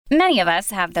Many of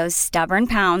us have those stubborn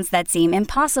pounds that seem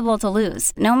impossible to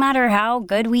lose, no matter how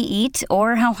good we eat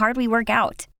or how hard we work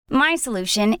out. My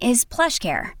solution is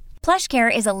PlushCare.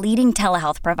 PlushCare is a leading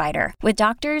telehealth provider with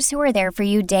doctors who are there for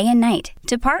you day and night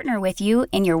to partner with you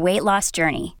in your weight loss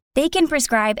journey. They can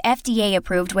prescribe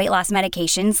FDA-approved weight loss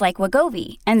medications like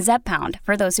Wegovy and Zepbound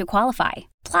for those who qualify.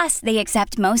 Plus, they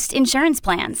accept most insurance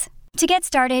plans. To get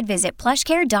started, visit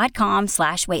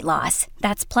plushcare.com/weightloss.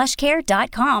 That's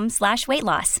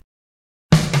plushcare.com/weightloss.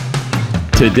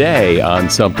 Today on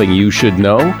Something You Should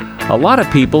Know, a lot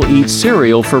of people eat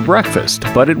cereal for breakfast,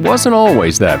 but it wasn't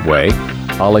always that way.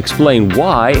 I'll explain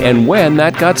why and when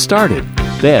that got started.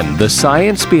 Then, the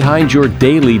science behind your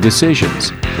daily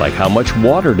decisions, like how much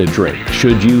water to drink,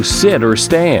 should you sit or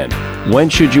stand, when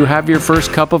should you have your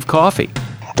first cup of coffee.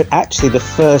 But actually, the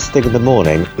first thing in the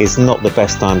morning is not the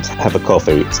best time to have a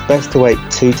coffee. It's best to wait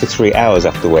 2 to 3 hours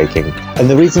after waking. And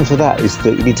the reason for that is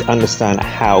that you need to understand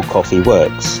how coffee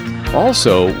works.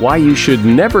 Also, why you should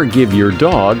never give your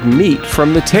dog meat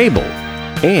from the table.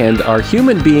 And are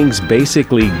human beings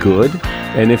basically good?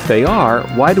 And if they are,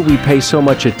 why do we pay so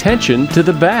much attention to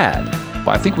the bad?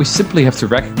 But I think we simply have to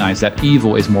recognize that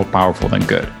evil is more powerful than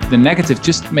good. The negative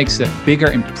just makes a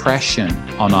bigger impression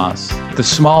on us. The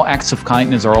small acts of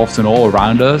kindness are often all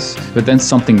around us, but then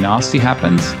something nasty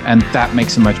happens, and that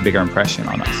makes a much bigger impression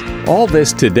on us. All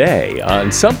this today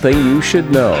on Something You Should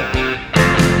Know.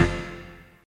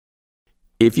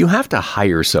 If you have to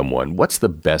hire someone, what's the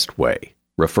best way?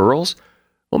 Referrals?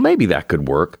 Well, maybe that could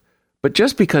work. But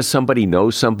just because somebody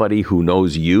knows somebody who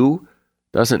knows you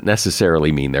doesn't necessarily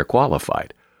mean they're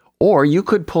qualified. Or you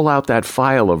could pull out that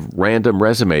file of random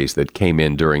resumes that came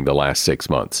in during the last 6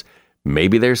 months.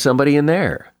 Maybe there's somebody in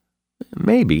there.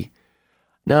 Maybe.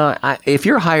 Now, if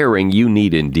you're hiring, you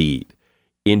need Indeed.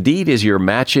 Indeed is your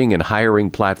matching and hiring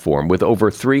platform with over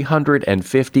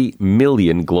 350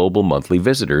 million global monthly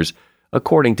visitors,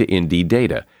 according to Indeed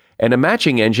data, and a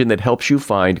matching engine that helps you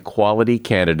find quality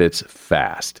candidates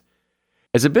fast.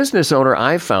 As a business owner,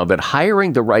 I've found that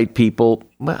hiring the right people,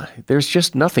 well, there's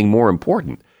just nothing more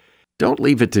important. Don't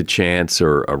leave it to chance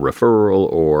or a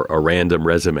referral or a random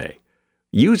resume.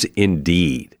 Use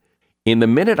Indeed. In the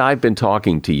minute I've been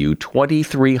talking to you,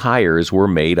 23 hires were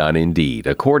made on Indeed,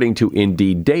 according to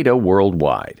Indeed data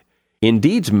worldwide.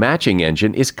 Indeed's matching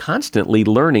engine is constantly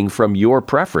learning from your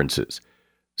preferences.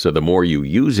 So the more you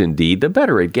use Indeed, the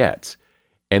better it gets.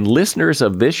 And listeners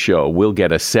of this show will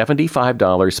get a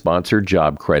 $75 sponsored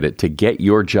job credit to get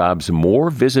your jobs more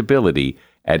visibility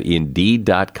at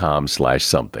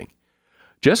Indeed.com/something.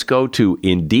 Just go to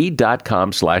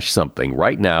Indeed.com/something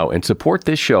right now and support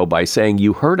this show by saying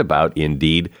you heard about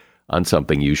Indeed on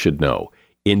Something You Should Know.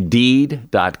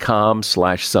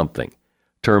 Indeed.com/something.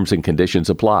 Terms and conditions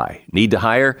apply. Need to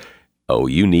hire? Oh,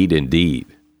 you need Indeed.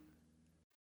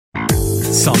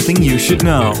 Something you should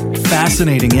know.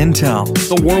 Fascinating intel,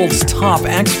 the world's top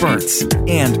experts,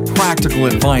 and practical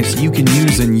advice you can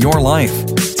use in your life.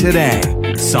 Today,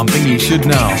 Something You Should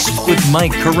Know with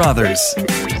Mike Carruthers.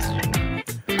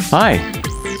 Hi,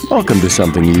 welcome to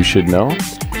Something You Should Know.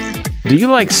 Do you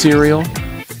like cereal?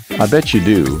 I bet you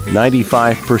do.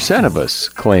 95% of us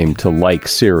claim to like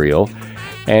cereal.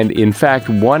 And in fact,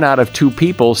 1 out of 2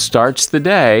 people starts the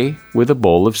day with a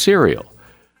bowl of cereal.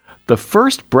 The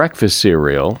first breakfast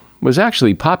cereal was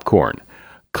actually popcorn.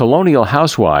 Colonial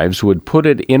housewives would put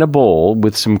it in a bowl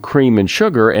with some cream and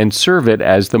sugar and serve it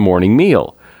as the morning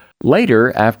meal.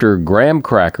 Later, after graham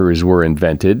crackers were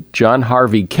invented, John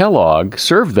Harvey Kellogg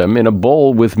served them in a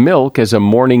bowl with milk as a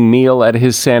morning meal at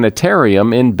his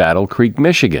sanitarium in Battle Creek,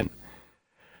 Michigan.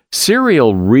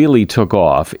 Cereal really took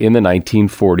off in the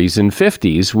 1940s and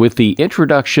 50s with the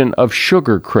introduction of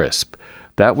Sugar Crisp.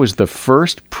 That was the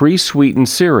first pre-sweetened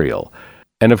cereal.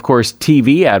 And of course,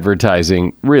 TV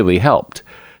advertising really helped.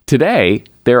 Today,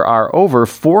 there are over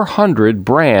 400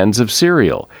 brands of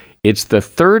cereal. It's the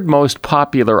third most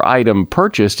popular item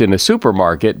purchased in a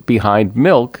supermarket behind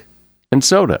milk and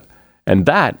soda. And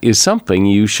that is something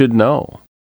you should know.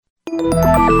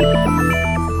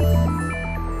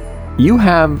 You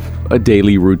have a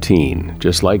daily routine,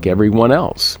 just like everyone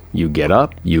else. You get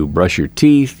up, you brush your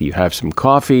teeth, you have some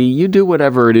coffee, you do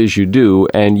whatever it is you do,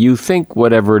 and you think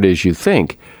whatever it is you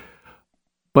think.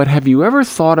 But have you ever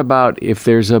thought about if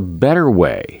there's a better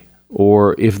way,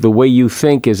 or if the way you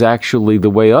think is actually the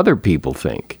way other people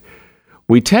think?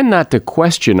 We tend not to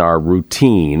question our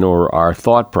routine or our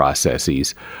thought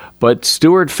processes, but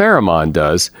Stuart Farrimond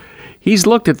does. He's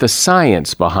looked at the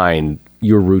science behind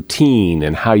your routine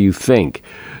and how you think.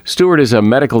 Stuart is a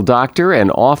medical doctor and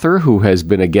author who has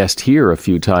been a guest here a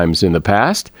few times in the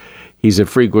past. He's a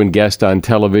frequent guest on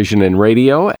television and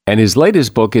radio, and his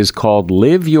latest book is called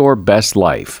Live Your Best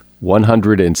Life,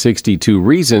 162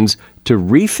 Reasons to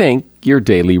Rethink Your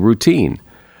Daily Routine.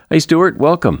 Hey, Stuart,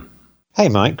 welcome. Hey,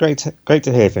 Mike. Great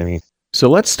to hear from you. So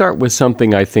let's start with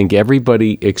something I think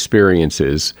everybody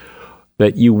experiences,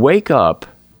 that you wake up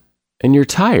and you're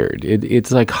tired.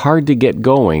 It's like hard to get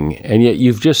going, and yet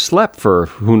you've just slept for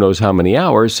who knows how many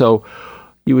hours. So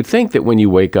you would think that when you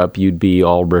wake up, you'd be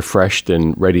all refreshed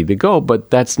and ready to go,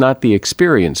 but that's not the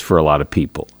experience for a lot of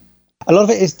people. A lot of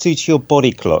it is due to your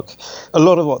body clock. A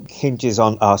lot of what hinges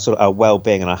on our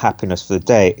well-being and our happiness for the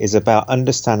day is about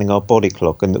understanding our body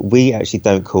clock, and that we actually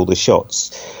don't call the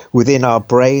shots. Within our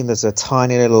brain, there's a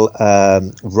tiny little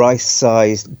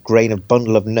rice-sized grain of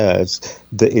bundle of nerves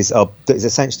that is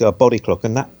essentially our body clock,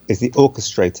 and that is the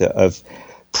orchestrator of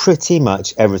pretty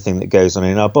much everything that goes on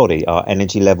in our body, our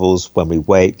energy levels, when we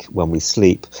wake, when we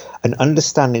sleep. And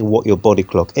understanding what your body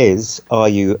clock is, are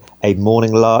you a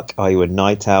morning lark, are you a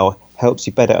night owl, helps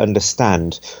you better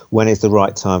understand when is the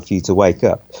right time for you to wake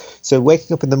up. So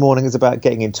waking up in the morning is about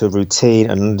getting into a routine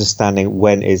and understanding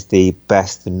when is the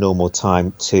best and normal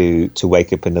time to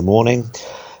wake up in the morning.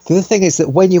 The other thing is that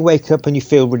when you wake up and you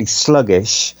feel really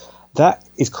sluggish, that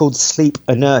is called sleep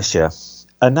inertia.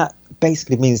 And that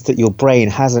basically means that your brain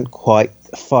hasn't quite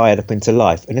fired up into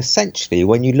life. And essentially,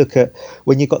 when you've got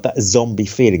that zombie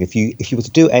feeling, if you were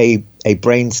to do a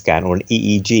brain scan or an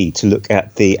EEG to look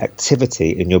at the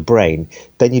activity in your brain,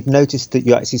 then you'd notice that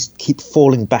you actually keep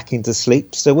falling back into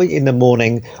sleep. So when you're in the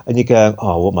morning and you're going,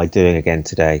 oh, what am I doing again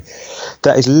today?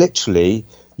 That is literally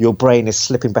your brain is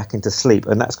slipping back into sleep,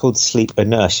 and that's called sleep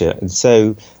inertia. And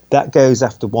so that goes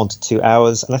after 1 to 2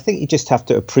 hours. And I think you just have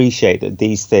to appreciate that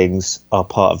these things are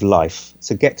part of life.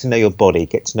 So get to know your body,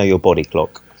 get to know your body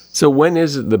clock. So when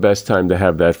is it the best time to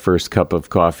have that first cup of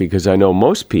coffee? Because I know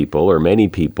most people, or many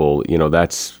people,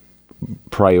 that's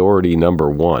priority number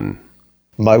one.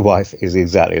 My wife is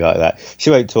exactly like that.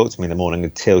 She won't talk to me in the morning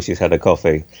until she's had a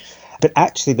coffee. But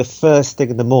actually, the first thing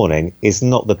in the morning is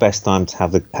not the best time to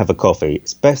have a coffee.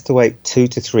 It's best to wait 2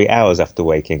 to 3 hours after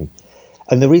waking.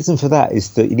 And the reason for that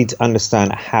is that you need to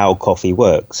understand how coffee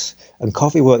works. And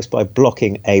coffee works by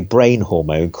blocking a brain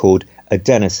hormone called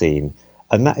adenosine.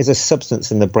 And that is a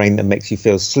substance in the brain that makes you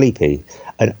feel sleepy.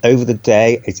 And over the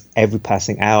day, it's every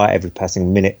passing hour, every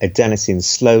passing minute, adenosine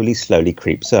slowly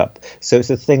creeps up. So it's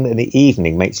the thing that in the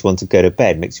evening makes you want to go to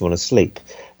bed, makes you want to sleep.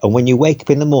 And when you wake up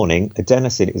in the morning,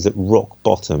 adenosine is at rock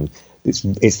bottom.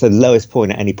 It's the lowest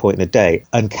point at any point in the day.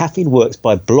 And caffeine works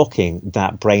by blocking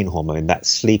that brain hormone, that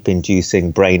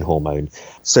sleep-inducing brain hormone.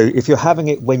 So if you're having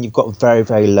it when you've got very,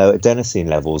 very low adenosine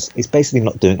levels, it's basically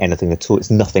not doing anything at all.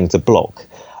 It's nothing to block.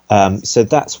 So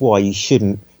that's why you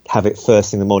shouldn't have it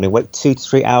first thing in the morning. Wait 2 to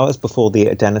 3 hours before the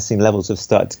adenosine levels have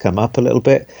started to come up a little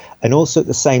bit. And also at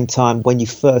the same time, when you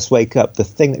first wake up, the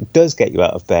thing that does get you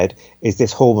out of bed is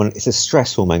this hormone. It's a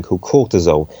stress hormone called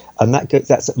cortisol. And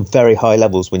that's at very high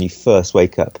levels when you first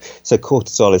wake up. So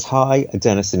cortisol is high,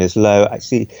 adenosine is low.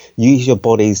 Actually, use your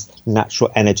body's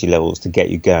natural energy levels to get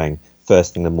you going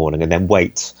first thing in the morning, and then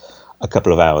wait a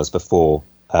couple of hours before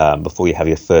you have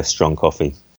your first strong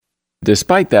coffee.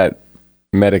 Despite that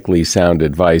medically sound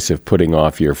advice of putting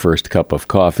off your first cup of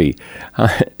coffee,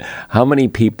 how many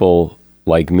people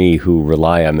like me who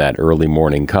rely on that early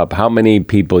morning cup, how many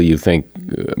people you think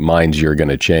minds you're going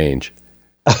to change?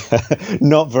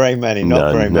 Not very many.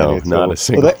 Not a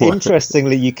single one.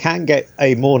 Interestingly, you can get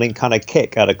a morning kind of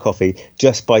kick out of coffee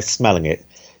just by smelling it.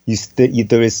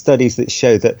 There is studies that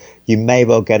show that you may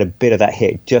well get a bit of that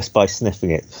hit just by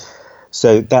sniffing it.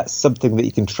 So that's something that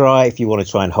you can try if you want to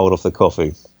try and hold off the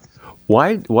coffee.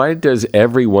 Why does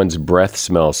everyone's breath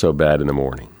smell so bad in the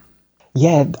morning?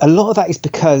 Yeah, a lot of that is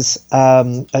because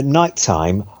at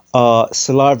nighttime, our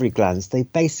salivary glands, they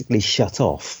basically shut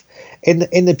off. In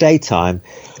the daytime,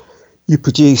 you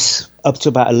produce up to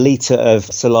about 1 litre of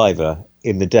saliva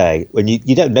in the day. When you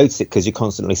don't notice it because you're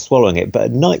constantly swallowing it, but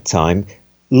at nighttime,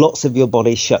 lots of your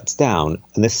body shuts down,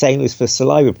 and the same is for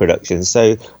saliva production.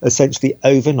 So essentially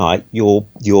overnight, your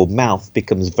mouth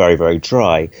becomes very, very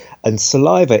dry, and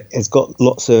saliva has got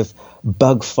lots of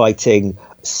bug fighting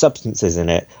substances in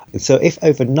it. So if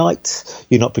overnight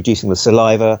you're not producing the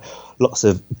saliva, lots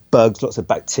of bugs, lots of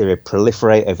bacteria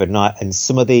proliferate overnight, and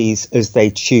some of these, as they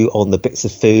chew on the bits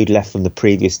of food left from the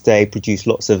previous day, produce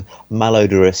lots of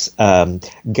malodorous,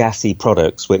 gassy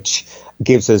products, which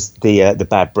gives us the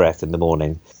bad breath in the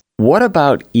morning. What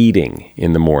about eating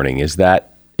in the morning? Is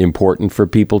that important for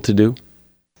people to do?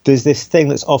 There's this thing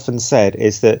that's often said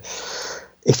is that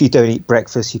if you don't eat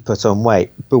breakfast, you put on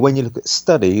weight. But when you look at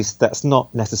studies, that's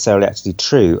not necessarily actually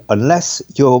true. Unless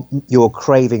you're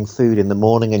craving food in the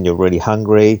morning and you're really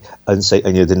hungry, and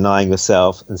you're denying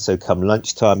yourself, and so come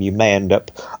lunchtime, you may end up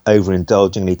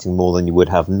overindulging and eating more than you would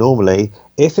have normally.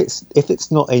 If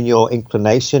it's not in your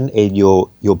inclination, in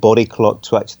your body clock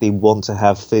to actually want to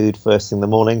have food first thing in the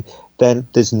morning, then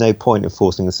there's no point in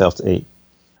forcing yourself to eat.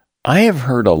 I have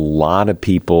heard a lot of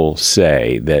people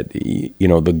say that,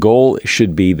 the goal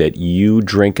should be that you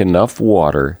drink enough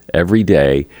water every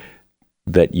day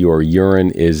that your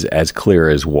urine is as clear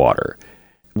as water.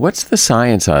 What's the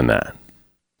science on that?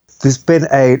 There's been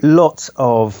a lot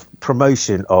of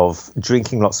promotion of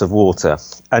drinking lots of water,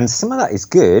 and some of that is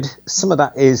good. Some of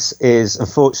that is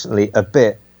unfortunately a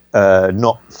bit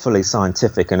not fully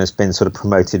scientific and has been sort of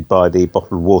promoted by the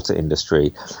bottled water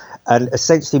industry. And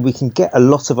essentially, we get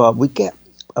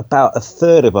about a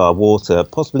third of our water,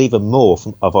 possibly even more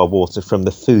of our water from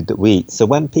the food that we eat. So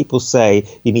when people say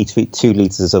you need to eat 2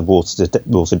 litres of water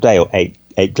a day or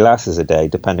eight glasses a day,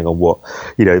 depending on what,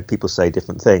 people say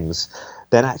different things,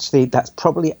 then actually that's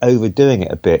probably overdoing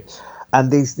it a bit. And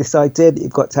this idea that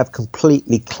you've got to have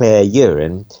completely clear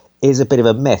urine is a bit of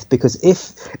a myth, because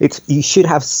you should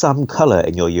have some colour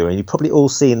in your urine. You probably all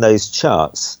see in those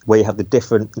charts where you have the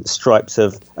different stripes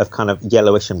of kind of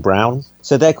yellowish and brown.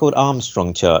 So they're called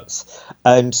Armstrong charts.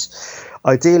 And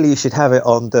ideally you should have it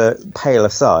on the paler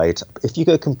side. If you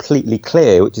go completely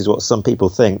clear, which is what some people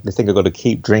think, they think I've got to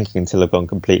keep drinking until I've gone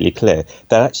completely clear.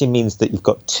 That actually means that you've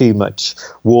got too much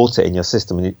water in your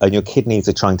system and your kidneys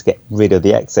are trying to get rid of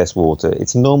the excess water.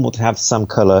 It's normal to have some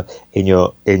colour in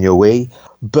your wee.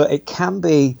 But it can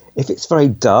be, if it's very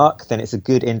dark, then it's a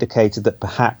good indicator that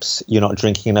perhaps you're not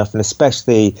drinking enough, and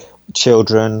especially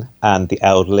children and the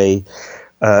elderly,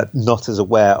 not as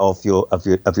aware of your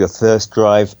thirst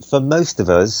drive. For most of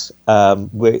us,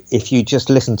 if you just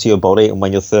listen to your body, and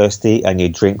when you're thirsty, and you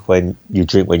drink when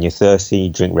you're thirsty, you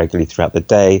drink regularly throughout the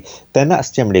day, then that's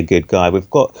generally a good guide. We've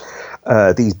got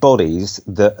these bodies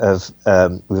that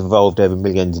have we've evolved over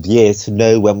millions of years to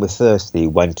know when we're thirsty,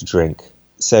 when to drink.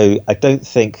 So I don't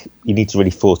think you need to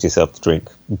really force yourself to drink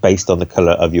based on the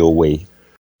colour of your wee.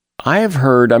 I have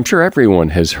heard, I'm sure everyone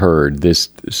has heard this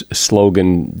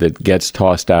slogan that gets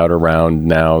tossed out around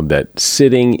now, that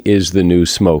sitting is the new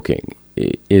smoking.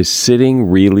 Is sitting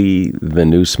really the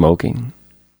new smoking?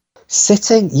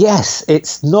 Sitting, yes,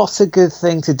 it's not a good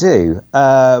thing to do.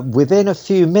 Within a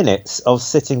few minutes of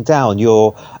sitting down,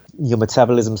 your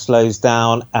metabolism slows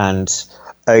down, and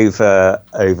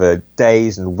over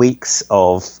days and weeks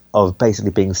of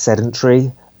basically being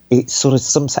sedentary,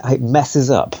 it messes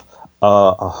up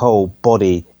our whole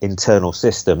body internal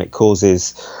system. It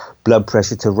causes blood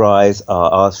pressure to rise,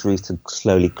 our arteries to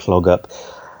slowly clog up.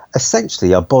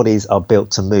 Essentially, our bodies are built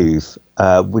to move.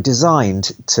 We're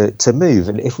designed to move,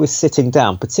 and if we're sitting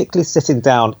down, particularly sitting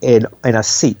down in a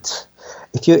seat,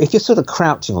 if you're sort of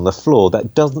crouching on the floor,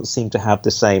 that doesn't seem to have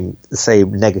the same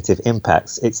negative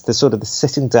impacts. It's the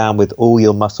sitting down with all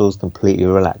your muscles completely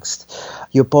relaxed.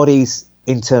 Your body's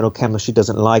internal chemistry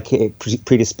doesn't like it. It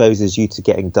predisposes you to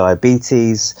getting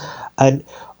diabetes, and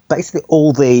basically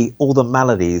all the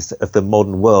maladies of the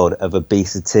modern world of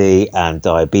obesity and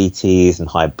diabetes and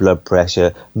high blood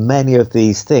pressure. Many of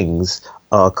these things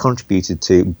are contributed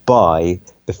to by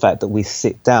the fact that we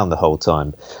sit down the whole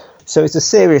time. So it's a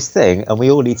serious thing, and we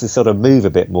all need to sort of move a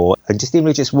bit more, and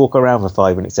just walk around for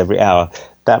 5 minutes every hour.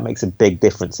 That makes a big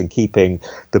difference in keeping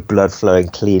the blood flowing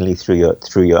cleanly through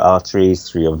your arteries,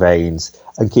 through your veins,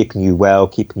 and keeping you well,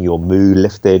 keeping your mood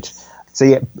lifted. So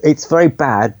yeah, it's very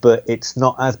bad, but it's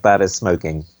not as bad as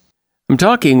smoking. I'm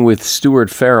talking with Stuart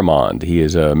Pharamond. He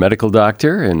is a medical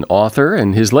doctor and author,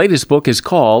 and his latest book is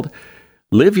called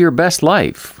Live Your Best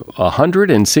Life,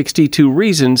 162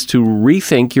 Reasons to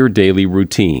Rethink Your Daily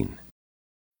Routine.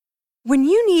 When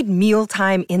you need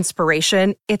mealtime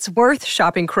inspiration, it's worth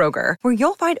shopping Kroger, where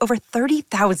you'll find over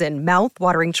 30,000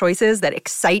 mouth-watering choices that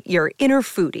excite your inner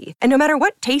foodie. And no matter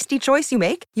what tasty choice you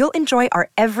make, you'll enjoy our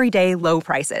everyday low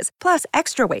prices, plus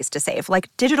extra ways to save,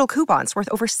 like digital coupons worth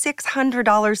over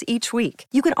 $600 each week.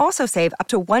 You can also save up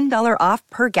to $1 off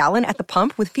per gallon at the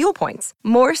pump with fuel points.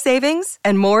 More savings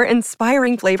and more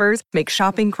inspiring flavors make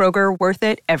shopping Kroger worth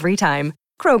it every time.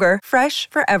 Kroger, fresh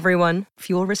for everyone.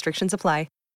 Fuel restrictions apply.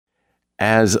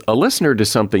 As a listener to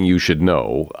Something You Should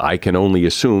Know, I can only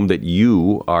assume that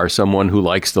you are someone who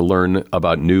likes to learn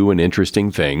about new and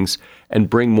interesting things and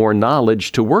bring more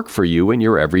knowledge to work for you in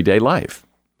your everyday life.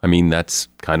 I mean, that's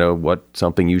kind of what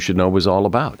Something You Should Know is all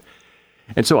about.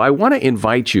 And so I want to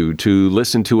invite you to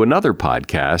listen to another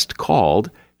podcast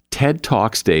called TED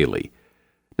Talks Daily.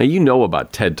 Now, you know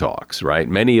about TED Talks, right?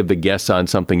 Many of the guests on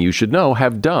Something You Should Know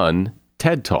have done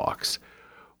TED Talks.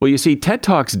 Well, you see, TED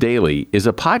Talks Daily is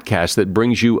a podcast that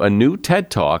brings you a new TED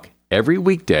Talk every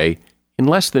weekday in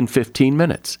less than 15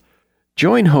 minutes.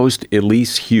 Join host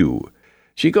Elise Hu.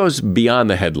 She goes beyond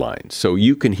the headlines so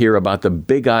you can hear about the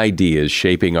big ideas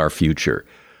shaping our future.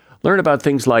 Learn about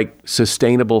things like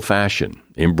sustainable fashion,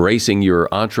 embracing your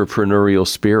entrepreneurial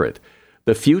spirit,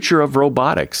 the future of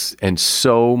robotics, and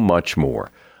so much more.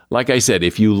 Like I said,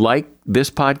 if you like this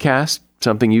podcast,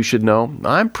 Something You Should Know,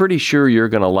 I'm pretty sure you're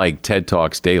going to like TED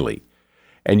Talks Daily.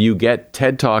 And you get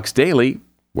TED Talks Daily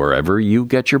wherever you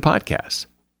get your podcasts.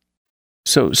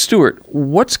 So, Stuart,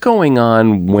 what's going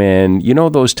on when, you know,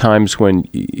 those times when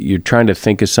you're trying to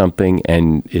think of something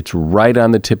and it's right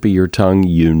on the tip of your tongue,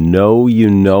 you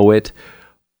know it,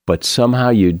 but somehow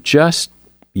you just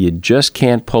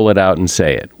can't pull it out and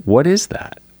say it. What is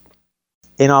that?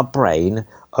 In our brain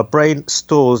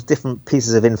stores different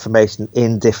pieces of information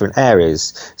in different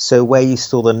areas. So where you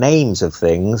store the names of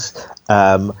things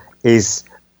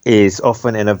is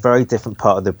often in a very different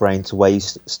part of the brain to where you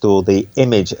store the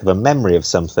image of a memory of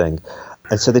something.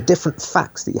 And so the different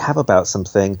facts that you have about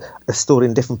something are stored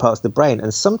in different parts of the brain,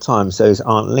 and sometimes those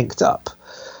aren't linked up.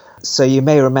 So you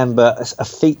may remember a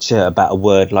feature about a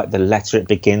word like the letter it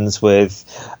begins with.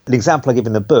 An example I give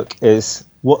in the book is,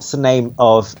 what's the name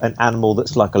of an animal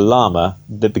that's like a llama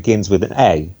that begins with an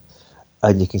A?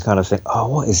 And you can kind of think, oh,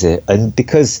 what is it? And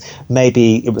because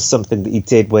maybe it was something that you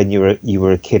did when you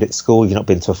were a kid at school, you've not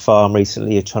been to a farm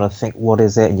recently, you're trying to think, what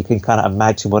is it? And you can kind of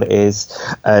imagine what it is,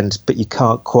 but you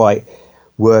can't quite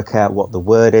work out what the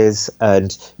word is,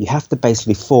 and you have to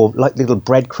basically form like little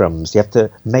breadcrumbs. You have to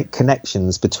make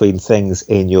connections between things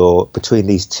between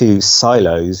these two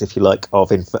silos, if you like,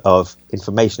 of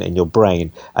information in your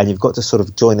brain, and you've got to sort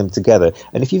of join them together.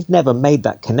 And if you've never made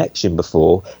that connection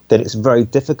before, then it's very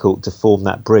difficult to form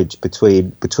that bridge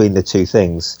between the two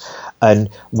things. And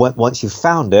once you've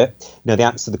found it, the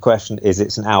answer to the question is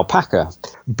it's an alpaca.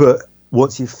 But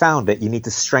once you've found it, you need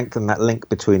to strengthen that link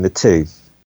between the two.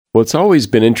 Well, it's always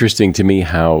been interesting to me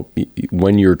how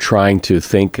when you're trying to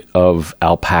think of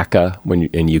alpaca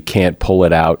and you can't pull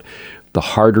it out, the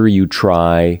harder you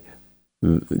try,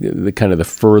 the kind of the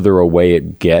further away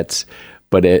it gets.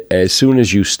 But as soon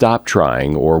as you stop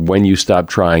trying, or when you stop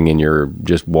trying and you're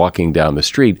just walking down the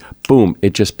street, boom,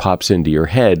 it just pops into your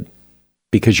head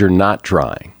because you're not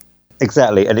trying.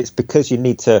 Exactly, and it's because you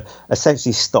need to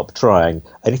essentially stop trying.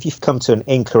 And if you've come to an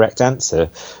incorrect answer,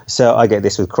 so I get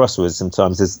this with crosswords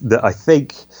sometimes, is that I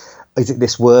think, is it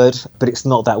this word? But it's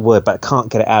not that word, but I can't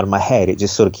get it out of my head. It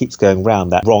just sort of keeps going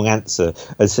round, that wrong answer.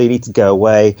 And so you need to go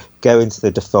away, go into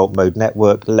the default mode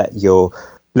network, let all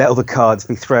the cards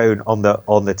be thrown on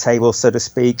the table, so to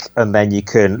speak, and then you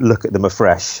can look at them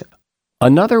afresh.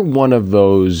 Another one of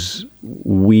those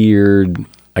weird,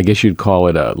 I guess you'd call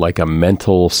it like a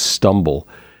mental stumble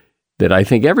that I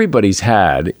think everybody's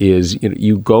had is,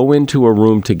 you go into a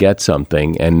room to get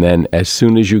something, and then as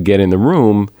soon as you get in the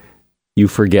room, you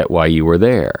forget why you were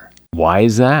there. Why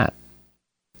is that?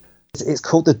 It's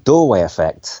called the doorway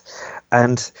effect.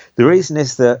 And the reason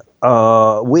is that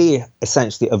we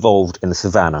essentially evolved in the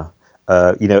savannah,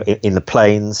 in the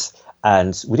plains,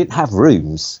 and we didn't have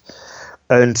rooms.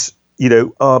 And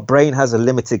our brain has a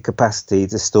limited capacity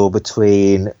to store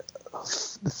between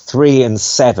 3 and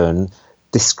 7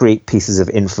 discrete pieces of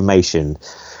information.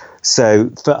 So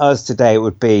for us today, it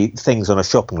would be things on a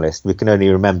shopping list. We can only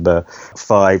remember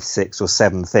 5, 6 or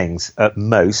 7 things at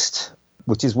most,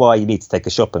 which is why you need to take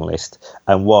a shopping list,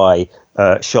 and why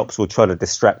shops will try to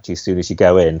distract you as soon as you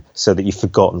go in, so that you've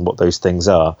forgotten what those things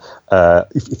are.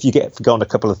 If you get forgotten a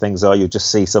couple of things you'll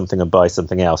just see something and buy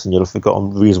something else, and you'll have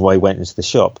forgotten the reason why you went into the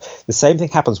shop. The same thing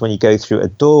happens when you go through a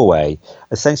doorway.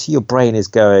 Essentially, your brain is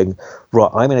going,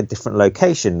 right, I'm in a different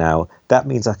location now. That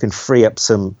means I can free up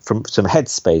some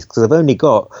headspace, because I've only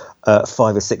got 5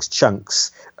 or 6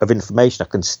 chunks of information I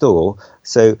can store.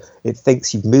 So it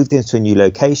thinks you've moved into a new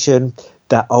location.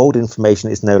 That old information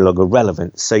is no longer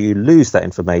relevant, so you lose that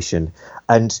information.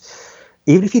 And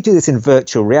even if you do this in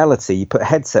virtual reality, you put a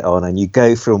headset on and you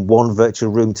go from one virtual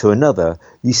room to another,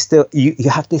 you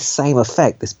have this same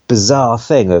effect, this bizarre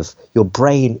thing of your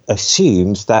brain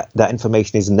assumes that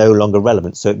information is no longer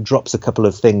relevant, so it drops a couple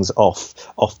of things off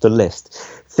the list,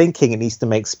 thinking it needs to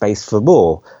make space for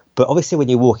more. But obviously when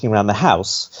you're walking around the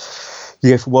house,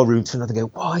 you go from one room to another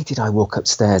and go, why did I walk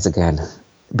upstairs again?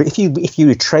 But if you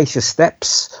retrace your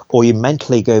steps, or you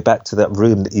mentally go back to that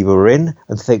room that you were in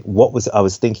and think, what was I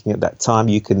was thinking at that time,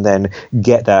 you can then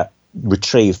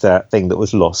retrieve that thing that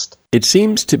was lost. It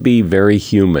seems to be very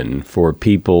human for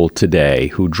people today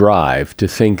who drive to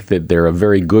think that they're a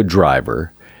very good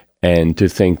driver and to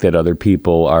think that other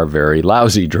people are very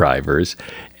lousy drivers.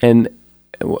 And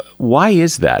why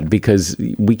is that? Because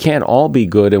we can't all be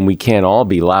good and we can't all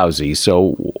be lousy.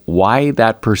 So why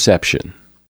that perception?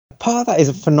 Part of that is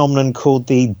a phenomenon called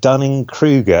the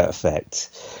Dunning-Kruger effect,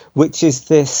 which is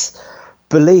this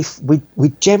belief we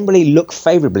generally look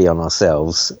favourably on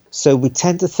ourselves. So we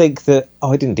tend to think that,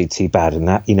 I didn't do too bad in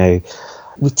that,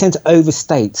 We tend to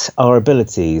overstate our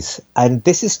abilities. And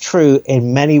this is true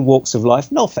in many walks of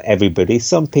life, not for everybody.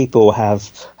 Some people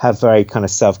have very kind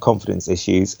of self-confidence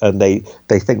issues and they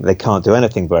think they can't do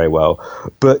anything very well.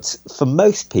 But for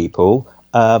most people,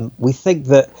 we think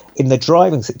that in the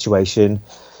driving situation,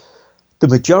 the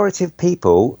majority of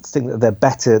people think that they're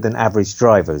better than average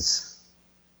drivers,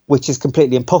 which is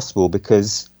completely impossible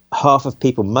because half of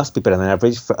people must be better than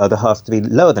average for other half to be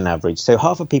lower than average. So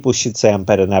half of people should say I'm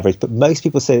better than average, but most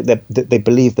people say that they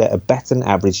believe they're a better than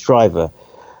average driver.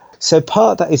 So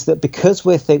part of that is that because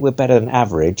we think we're better than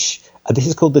average, and this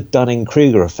is called the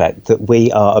Dunning-Kruger effect, that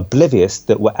we are oblivious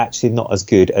that we're actually not as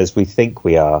good as we think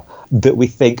we are, that we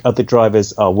think other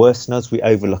drivers are worse than us, we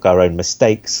overlook our own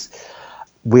mistakes.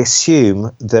 We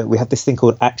assume that we have this thing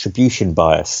called attribution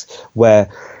bias, where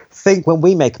when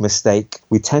we make a mistake,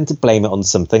 we tend to blame it on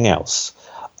something else.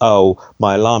 Oh,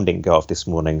 my alarm didn't go off this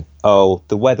morning. Oh,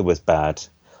 the weather was bad,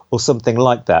 or something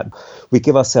like that. We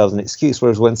give ourselves an excuse,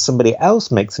 whereas when somebody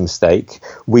else makes a mistake,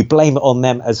 we blame it on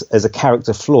them as a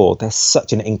character flaw. They're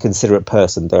such an inconsiderate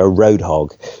person. They're a road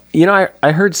hog.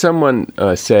 I heard someone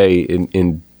say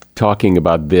in talking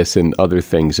about this and other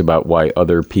things about why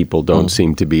other people don't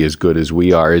seem to be as good as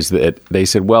we are, is that they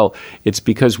said, well, it's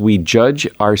because we judge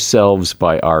ourselves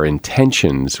by our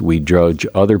intentions. We judge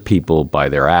other people by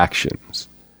their actions.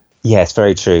 Yes,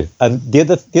 very true. And the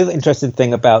other interesting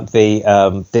thing about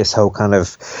this whole kind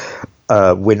of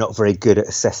we're not very good at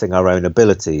assessing our own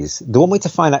abilities. The one way to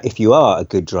find out if you are a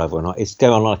good driver or not is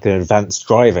go on like an advanced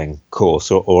driving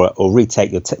course or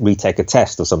retake a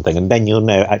test or something, and then you'll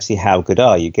know actually how good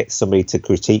are you. Get somebody to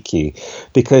critique you,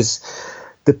 because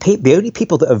the only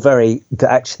people that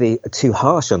actually are too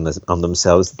harsh on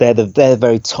themselves, they're the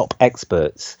very top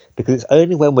experts. Because it's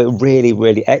only when we're really,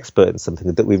 really expert in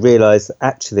something that we realise that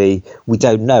actually we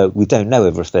don't know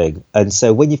everything. And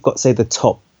so when you've got, say, the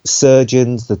top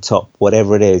surgeons, the top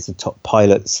whatever it is, the top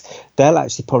pilots, they'll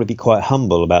actually probably be quite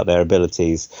humble about their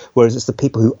abilities, whereas it's the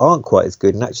people who aren't quite as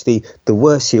good, and actually the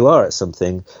worse you are at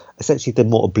something, essentially the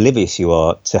more oblivious you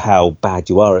are to how bad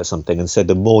you are at something, and so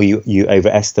the more you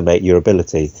overestimate your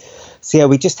ability. So yeah,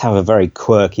 we just have a very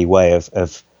quirky way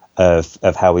of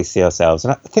how we see ourselves,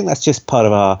 and I think that's just part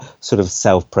of our sort of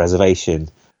self-preservation.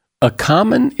 A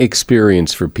common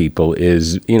experience for people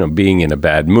is, being in a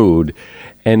bad mood.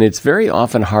 And it's very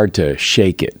often hard to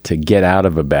shake it, to get out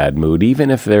of a bad mood,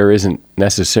 even if there isn't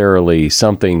necessarily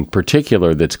something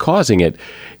particular that's causing it.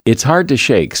 It's hard to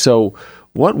shake. So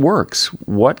what works?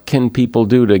 What can people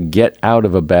do to get out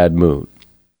of a bad mood?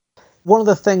 One of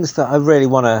the things that I really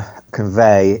want to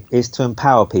convey is to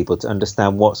empower people to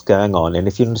understand what's going on. And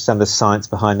if you understand the science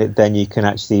behind it, then you can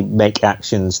actually make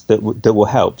actions that will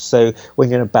help. So when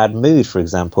you're in a bad mood, for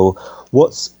example,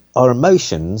 what's our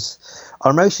emotions?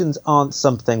 Our emotions aren't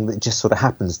something that just sort of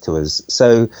happens to us.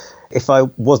 So if I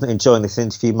wasn't enjoying this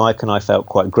interview, Mike and I felt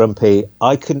quite grumpy,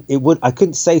 I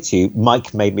couldn't say to you,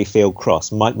 Mike made me feel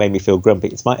cross, Mike made me feel grumpy.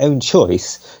 It's my own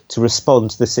choice to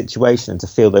respond to the situation and to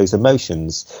feel those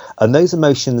emotions. And those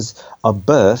emotions are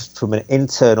birthed from an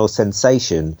internal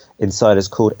sensation inside us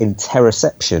called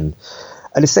interoception.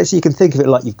 And essentially, you can think of it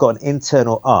like you've got an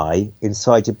internal eye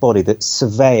inside your body that's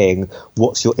surveying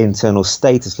what's your internal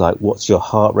status like, what's your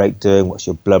heart rate doing, what's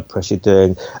your blood pressure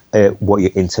doing, what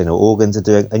your internal organs are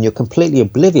doing. And you're completely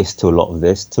oblivious to a lot of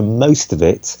this, to most of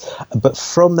it. But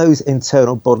from those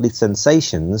internal bodily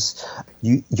sensations,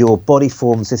 your body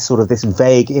forms this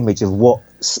vague image of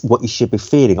what you should be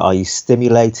feeling. Are you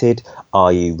stimulated?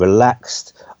 Are you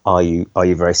relaxed? Are you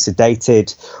very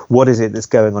sedated? What is it that's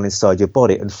going on inside your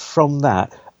body? And from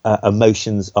that,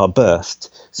 emotions are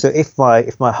birthed. So if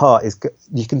my heart is,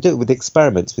 you can do it with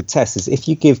experiments, with tests. Is if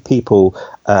you give people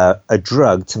a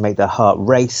drug to make their heart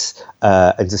race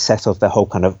and to set off their whole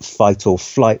kind of fight or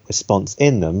flight response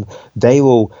in them, they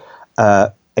will.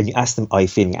 And you ask them, are you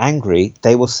feeling angry?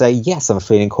 They will say, yes, I'm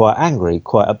feeling quite angry,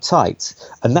 quite uptight.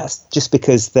 And that's just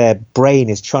because their brain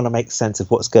is trying to make sense of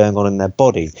what's going on in their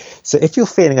body. So if you're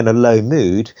feeling in a low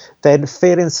mood, then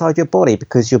feel inside your body,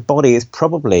 because your body is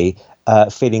probably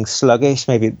feeling sluggish.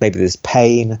 Maybe there's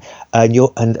pain,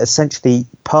 and essentially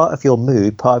part of your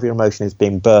mood, part of your emotion is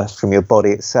being birthed from your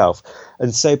body itself.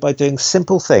 And so by doing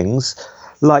simple things,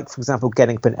 like, for example,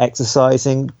 getting up and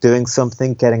exercising, doing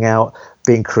something, getting out,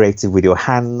 being creative with your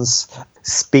hands,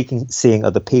 speaking, seeing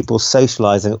other people,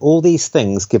 socializing, all these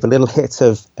things give a little hit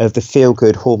of the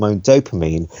feel-good hormone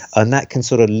dopamine, and that can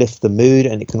sort of lift the mood,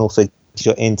 and it can also change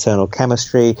your internal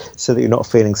chemistry so that you're not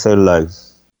feeling so low.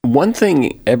 One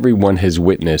thing everyone has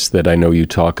witnessed that I know you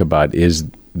talk about is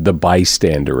the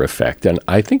bystander effect, and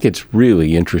I think it's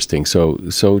really interesting.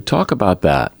 So talk about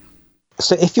that.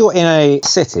 So if you're in a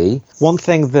city, one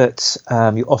thing that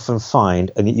you often find,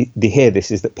 and you hear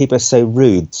this, is that people are so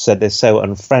rude, so they're so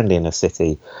unfriendly in a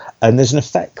city. And there's an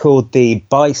effect called the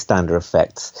bystander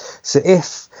effect. So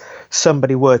if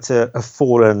somebody were to have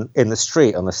fallen in the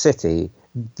street on the city,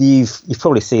 you've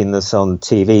probably seen this on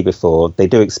TV before. They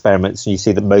do experiments and you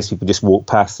see that most people just walk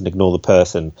past and ignore the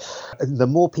person. The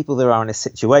more people there are in a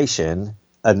situation,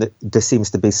 and there seems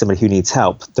to be somebody who needs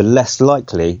help, the less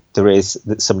likely there is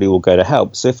that somebody will go to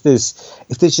help. So if there's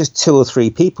just 2 or 3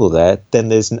 people there, then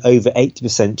there's an over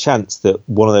 80% chance that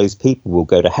one of those people will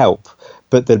go to help.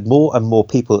 But the more and more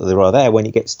people that there are there, when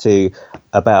it gets to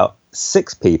about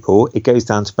 6 people, it goes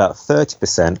down to about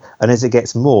 30%. And as it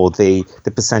gets more, the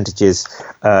percentages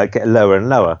get lower and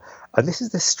lower. And this is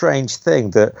the strange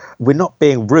thing, that we're not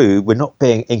being rude, we're not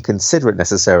being inconsiderate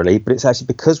necessarily, but it's actually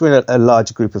because we're in a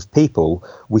larger group of people,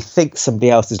 we think somebody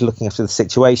else is looking after the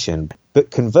situation.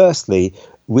 But conversely,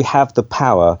 we have the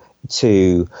power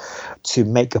to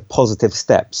make a positive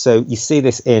step. So you see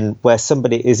this in where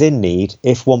somebody is in need.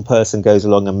 If one person goes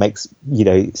along and makes,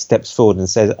 steps forward and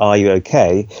says, "Are you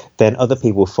okay?" then other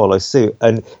people follow suit.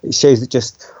 And it shows that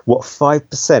just what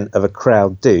 5% of a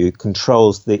crowd do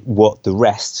controls what the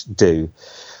rest do.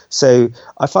 So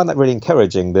I find that really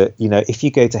encouraging, that, if you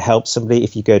go to help somebody,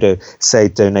 if you go to, say,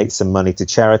 donate some money to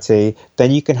charity, then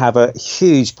you can have a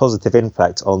huge positive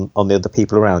impact on the other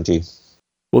people around you.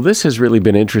 Well, this has really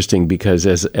been interesting because,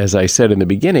 as I said in the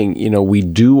beginning, we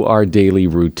do our daily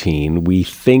routine. We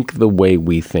think the way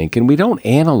we think, and we don't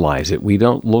analyze it. We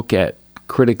don't look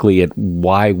critically at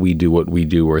why we do what we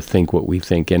do or think what we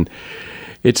think. And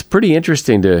it's pretty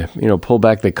interesting to, pull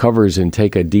back the covers and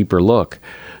take a deeper look.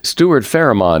 Stuart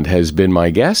Pharamond has been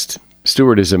my guest.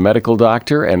 Stuart is a medical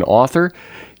doctor and author.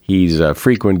 He's a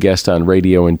frequent guest on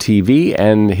radio and TV,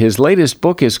 and his latest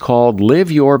book is called Live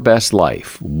Your Best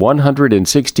Life,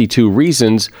 162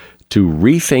 Reasons to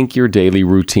Rethink Your Daily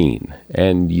Routine.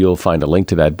 And you'll find a link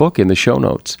to that book in the show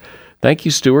notes. Thank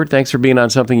you, Stuart. Thanks for being on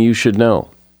Something You Should Know.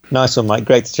 Nice one, Mike.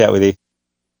 Great to chat with you.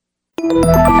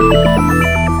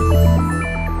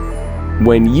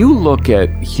 When you look at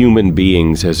human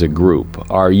beings as a group,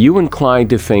 are you inclined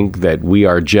to think that we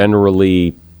are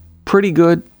generally pretty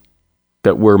good?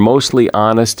 That we're mostly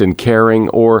honest and caring,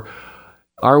 or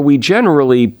are we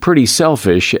generally pretty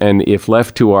selfish and, if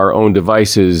left to our own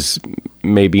devices,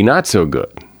 maybe not so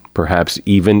good, perhaps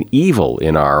even evil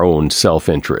in our own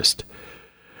self-interest?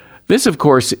 This, of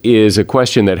course, is a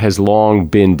question that has long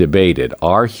been debated.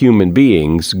 Are human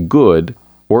beings good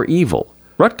or evil?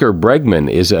 Rutger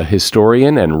Bregman is a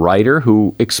historian and writer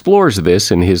who explores this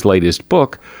in his latest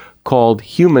book called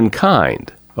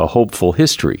Humankind, A Hopeful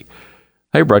History.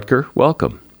 Hey, Rutger,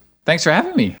 welcome. Thanks for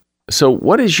having me. So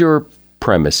what is your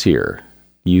premise here?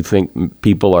 You think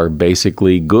people are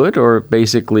basically good or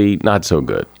basically not so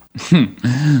good?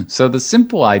 So the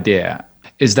simple idea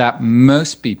is that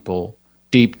most people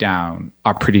deep down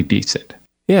are pretty decent.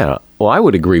 Yeah, well, I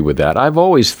would agree with that. I've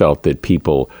always felt that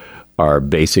people are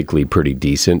basically pretty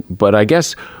decent, but I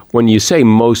guess when you say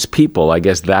most people, I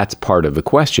guess that's part of the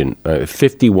question.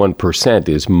 51%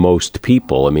 is most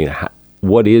people. I mean,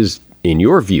 what is, in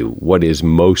your view, what is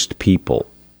most people?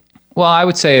 Well, I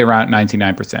would say around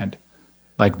 99%,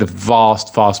 like the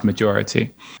vast, vast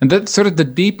majority. And that's sort of the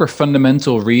deeper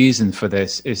fundamental reason for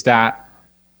this is that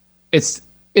it's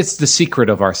the secret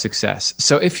of our success.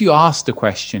 So if you ask the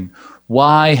question,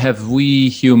 why have we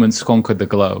humans conquered the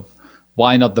globe?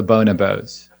 Why not the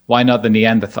bonobos? Why not the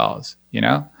Neanderthals?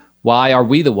 Why are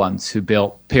we the ones who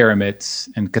built pyramids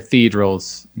and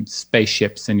cathedrals and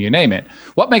spaceships and you name it?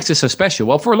 What makes us so special?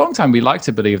 Well, for a long time, we like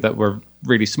to believe that we're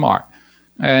really smart.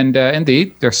 And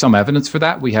indeed, there's some evidence for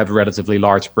that. We have relatively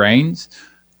large brains.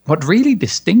 What really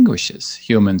distinguishes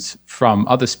humans from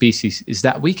other species is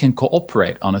that we can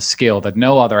cooperate on a scale that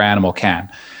no other animal can.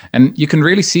 And you can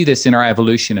really see this in our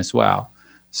evolution as well.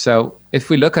 So if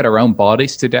we look at our own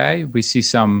bodies today, we see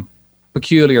some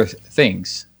peculiar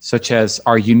things, such as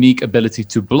our unique ability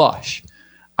to blush.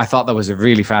 I thought that was a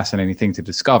really fascinating thing to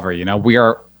discover. We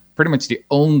are pretty much the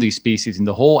only species in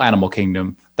the whole animal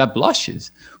kingdom that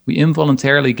blushes. We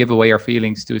involuntarily give away our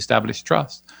feelings to establish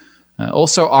trust.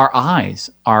 Also, our eyes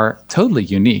are totally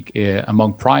unique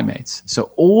among primates.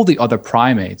 So all the other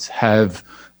primates have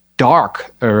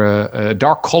dark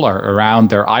color around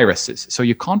their irises. So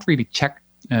you can't really check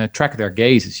track their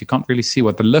gazes. You can't really see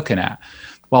what they're looking at.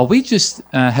 While we just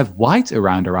have white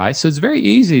around our eyes, so it's very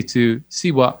easy to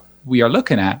see what we are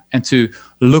looking at and to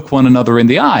look one another in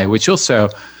the eye, which also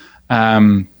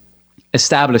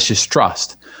establishes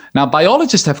trust. Now,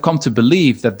 biologists have come to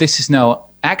believe that this is no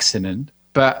accident,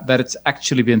 but that it's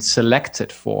actually been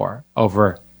selected for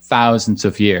over thousands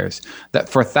of years. That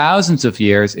for thousands of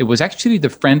years, it was actually the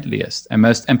friendliest and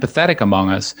most empathetic among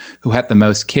us who had the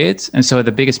most kids, and so had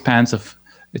the biggest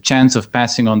chance of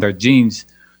passing on their genes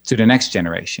to the next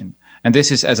generation. And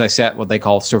this is, as I said, what they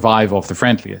call survival of the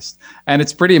friendliest. And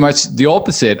it's pretty much the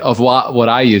opposite of what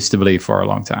I used to believe for a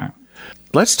long time.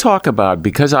 Let's talk about,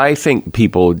 because I think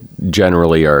people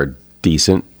generally are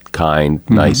decent, kind,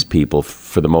 nice people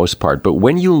for the most part. But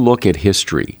when you look at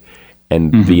history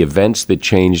and the events that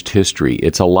changed history,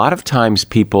 it's a lot of times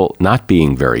people not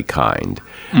being very kind,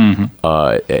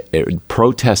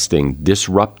 protesting,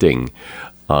 disrupting,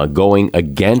 going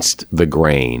against the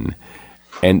grain.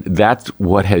 And that's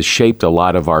what has shaped a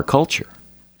lot of our culture.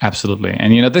 Absolutely.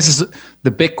 And, this is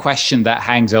the big question that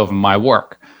hangs over my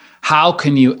work. How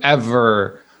can you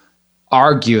ever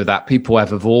argue that people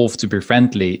have evolved to be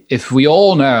friendly if we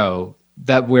all know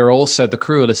that we're also the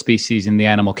cruelest species in the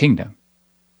animal kingdom?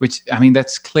 Which,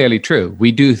 that's clearly true.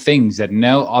 We do things that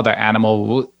no other animal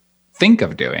would think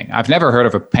of doing. I've never heard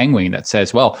of a penguin that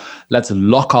says, well, let's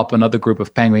lock up another group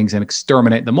of penguins and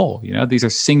exterminate them all. These are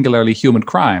singularly human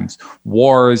crimes,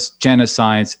 wars,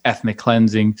 genocides, ethnic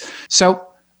cleansing. So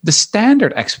the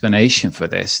standard explanation for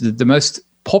this, the most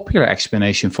popular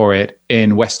explanation for it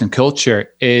in Western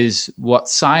culture, is what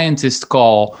scientists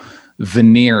call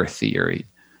veneer theory.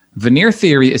 Veneer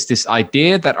theory is this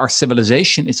idea that our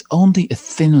civilization is only a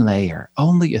thin layer,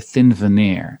 only a thin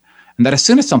veneer. And that as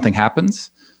soon as something happens,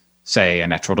 say a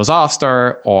natural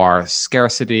disaster or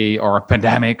scarcity or a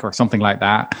pandemic or something like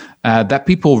that, that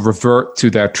people revert to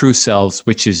their true selves,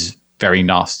 which is very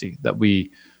nasty, that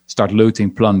we start looting,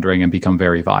 plundering, and become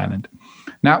very violent.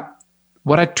 Now,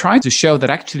 what I tried to show that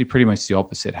actually pretty much the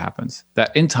opposite happens,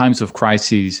 that in times of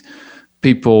crises,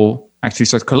 people actually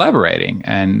start collaborating,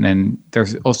 and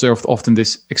there's also often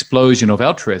this explosion of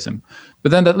altruism.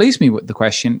 But then that leaves me with the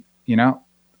question,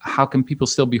 how can people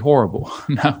still be horrible?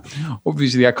 Now,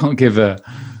 obviously, I can't give a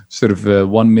sort of a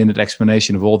 1-minute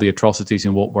explanation of all the atrocities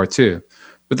in World War II.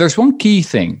 But there's one key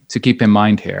thing to keep in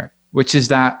mind here, which is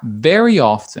that very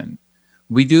often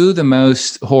we do the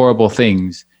most horrible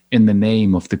things in the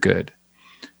name of the good.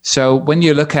 So when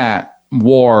you look at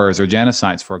wars or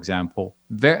genocides, for example,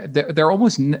 they're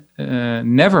almost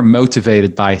never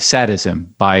motivated by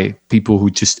sadism, by people who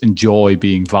just enjoy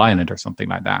being violent or something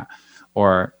like that,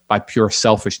 or by pure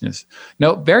selfishness.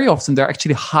 No, very often they're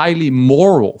actually highly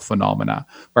moral phenomena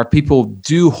where people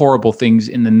do horrible things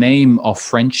in the name of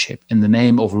friendship, in the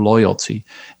name of loyalty,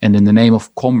 and in the name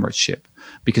of comradeship,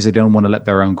 because they don't want to let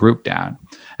their own group down.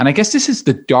 And I guess this is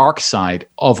the dark side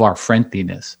of our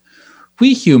friendliness.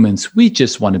 We humans, we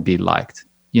just want to be liked.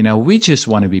 We just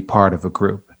want to be part of a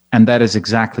group. And that is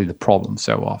exactly the problem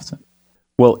so often.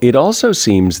 Well, it also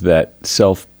seems that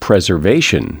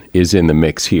self-preservation is in the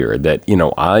mix here, that,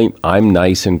 I'm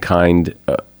nice and kind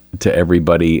to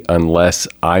everybody unless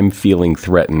I'm feeling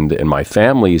threatened and my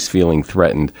family is feeling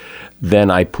threatened, then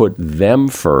I put them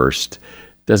first.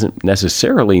 Doesn't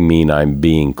necessarily mean I'm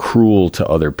being cruel to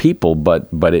other people, but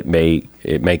it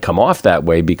may come off that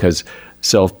way because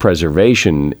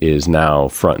self-preservation is now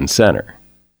front and center.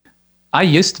 I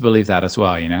used to believe that as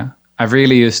well, I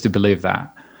really used to believe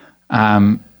that.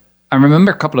 I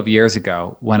remember a couple of years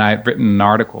ago when I'd written an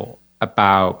article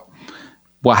about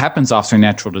what happens after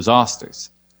natural disasters.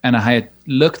 And I had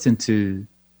looked into,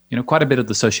 quite a bit of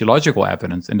the sociological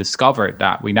evidence and discovered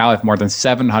that we now have more than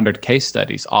 700 case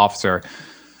studies after,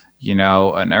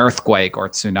 an earthquake or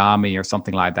tsunami or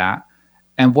something like that.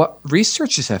 And what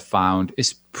researchers have found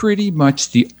is pretty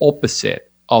much the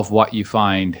opposite of what you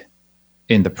find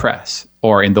in the press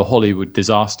or in the Hollywood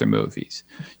disaster movies.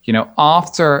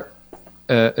 After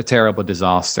a terrible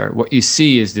disaster, what you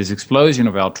see is this explosion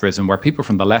of altruism where people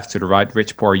from the left to the right,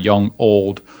 rich, poor, young,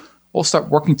 old, all start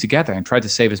working together and try to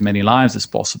save as many lives as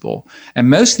possible. And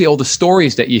mostly all the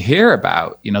stories that you hear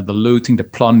about, the looting, the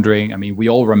plundering. We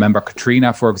all remember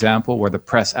Katrina, for example, where the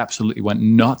press absolutely went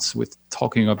nuts with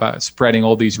talking about spreading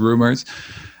all these rumors.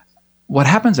 What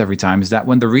happens every time is that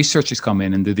when the researchers come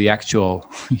in and do the actual,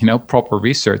 proper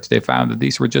research, they found that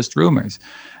these were just rumors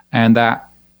and that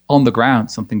on the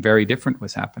ground, something very different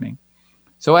was happening.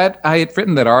 So I had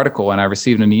written that article and I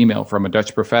received an email from a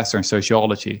Dutch professor in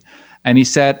sociology. And he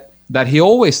said that he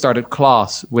always started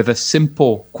class with a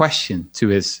simple question to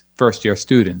his first-year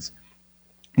students.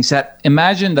 He said,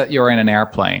 imagine that you're in an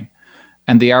airplane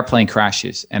and the airplane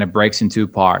crashes and it breaks in two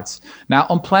parts. Now,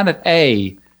 on planet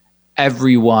A,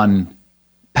 everyone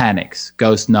panics,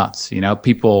 goes nuts.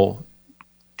 People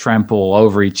trample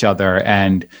over each other,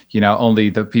 and only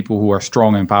the people who are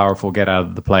strong and powerful get out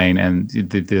of the plane, and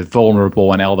the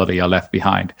vulnerable and elderly are left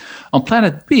behind. On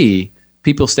planet B,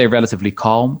 people stay relatively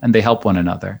calm and they help one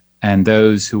another, and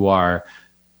those who are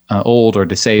old or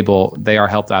disabled, they are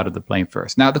helped out of the plane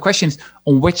first. Now the question is,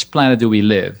 on which planet do we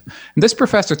live? And this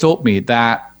professor told me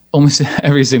that almost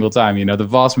every single time, the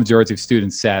vast majority of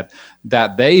students said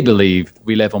that they believe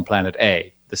we live on planet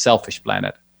A, the selfish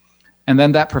planet. And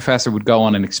then that professor would go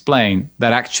on and explain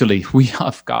that actually we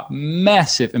have got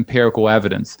massive empirical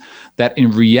evidence that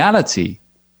in reality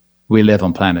we live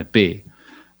on planet B.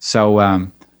 So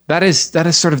that is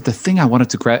sort of the thing I wanted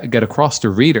to get across to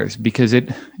readers, because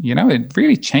it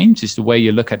really changes the way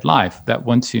you look at life. That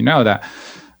once you know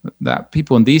that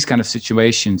people in these kind of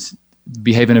situations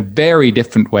behave in a very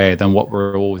different way than what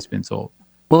we're always been told.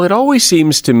 Well, it always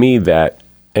seems to me that,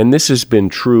 and this has been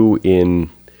true in,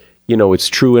 it's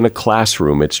true in a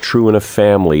classroom, it's true in a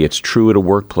family, it's true at a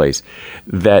workplace,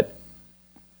 that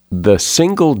the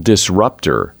single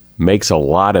disruptor makes a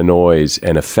lot of noise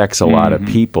and affects a lot of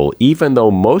people, even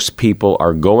though most people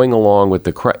are going along with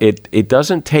the crowd. It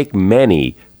doesn't take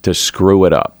many to screw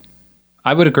it up.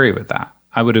 I would agree with that.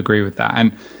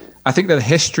 And I think that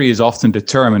history is often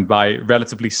determined by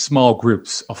relatively small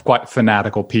groups of quite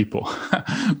fanatical people,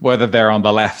 whether they're on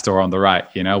the left or on the right,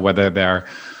 whether they're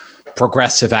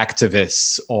progressive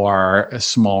activists or a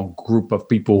small group of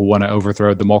people who want to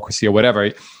overthrow democracy or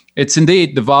whatever. It's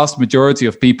indeed the vast majority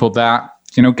of people that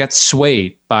get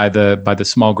swayed by the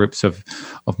small groups of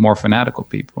more fanatical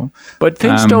people. But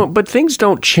things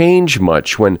don't change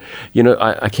much when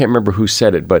I can't remember who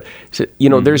said it, but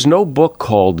there's no book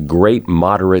called Great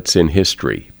Moderates in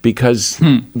History because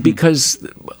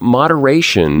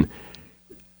moderation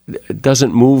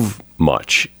doesn't move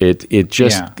much. It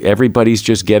just everybody's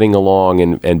just getting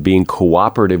along and being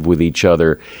cooperative with each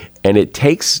other, and it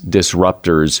takes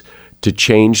disruptors to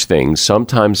change things,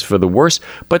 sometimes for the worse,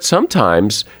 but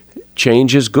sometimes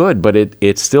change is good, but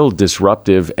it's still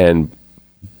disruptive and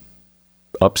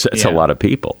upsets a lot of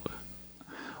people.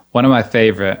 One of my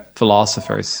favorite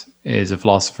philosophers is a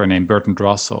philosopher named Bertrand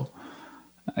Russell.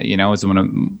 Is one of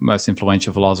the most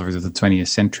influential philosophers of the 20th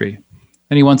century.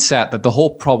 And he once said that the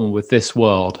whole problem with this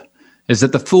world is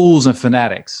that the fools and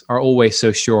fanatics are always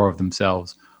so sure of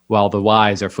themselves, while the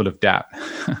wise are full of doubt.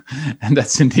 And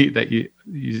that's indeed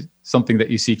something that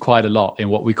you see quite a lot in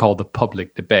what we call the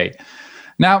public debate.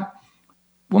 Now,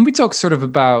 when we talk sort of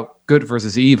about good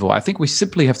versus evil, I think we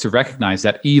simply have to recognize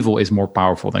that evil is more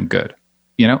powerful than good.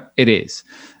 It is.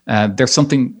 There's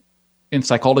something in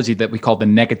psychology that we call the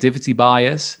negativity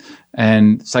bias.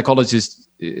 And psychologists,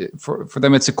 for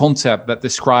them, it's a concept that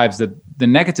describes that the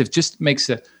negative just makes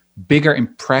a bigger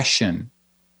impression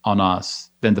on us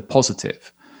than the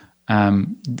positive.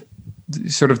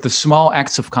 Sort of the small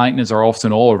acts of kindness are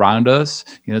often all around us.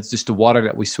 It's just the water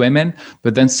that we swim in,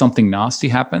 but then something nasty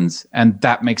happens and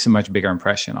that makes a much bigger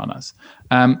impression on us.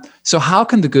 So how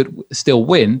can the good still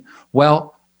win?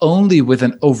 Well, only with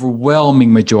an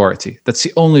overwhelming majority. That's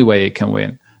the only way it can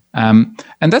win. And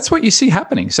that's what you see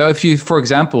happening. So if you, for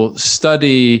example,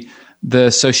 study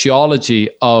the sociology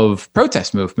of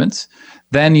protest movements,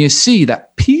 then you see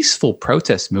that peaceful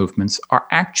protest movements are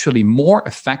actually more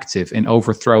effective in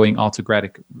overthrowing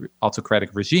autocratic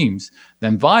regimes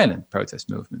than violent protest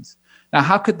movements. Now,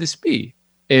 how could this be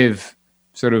if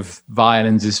sort of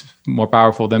violence is more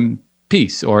powerful than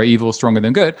peace or evil stronger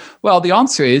than good? Well, the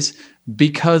answer is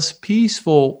because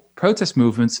peaceful protest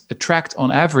movements attract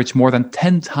on average more than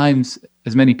 10 times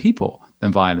as many people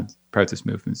than violent protest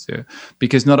movements do,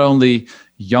 because not only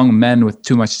young men with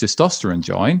too much testosterone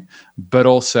join, but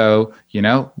also,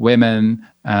 women,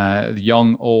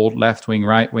 young, old, left-wing,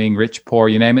 right-wing, rich, poor,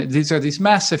 you name it. These are these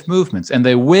massive movements, and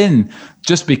they win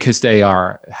just because they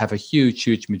have a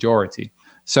huge majority.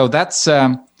 So that's,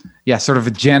 sort of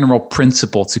a general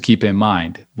principle to keep in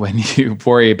mind when you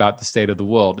worry about the state of the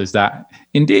world, is that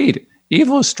indeed,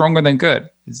 evil is stronger than good.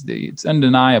 It's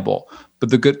undeniable, but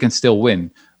the good can still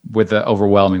win with the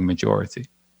overwhelming majority.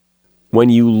 When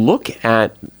you look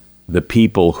at the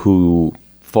people who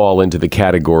fall into the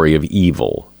category of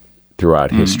evil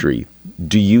throughout history,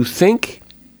 do you think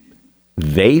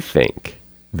they think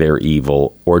they're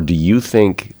evil, or do you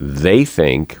think they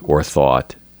think or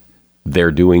thought they're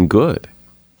doing good?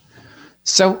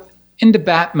 So in the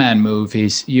Batman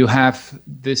movies, you have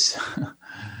this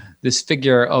this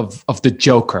figure of the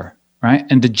Joker, right?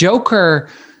 And the Joker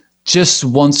just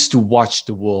wants to watch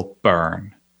the world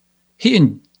burn. He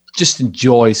just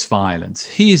enjoys violence.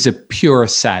 He is a pure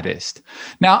sadist.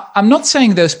 Now, I'm not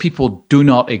saying those people do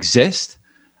not exist.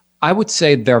 I would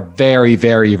say they're very,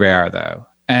 very rare, though.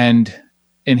 And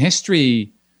in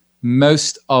history,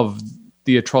 most of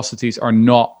the atrocities are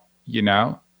not,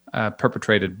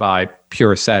 perpetrated by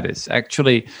pure sadists.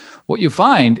 Actually, what you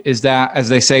find is that, as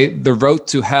they say, the road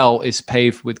to hell is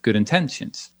paved with good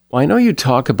intentions. Well, I know you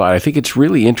talk about, I think it's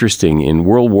really interesting, in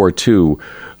World War II,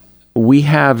 we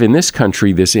have in this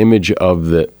country this image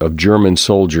of German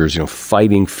soldiers,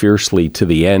 fighting fiercely to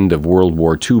the end of World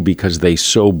War II because they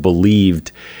so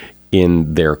believed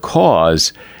in their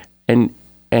cause. And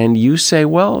you say,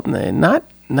 well, not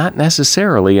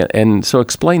necessarily. And so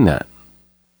explain that.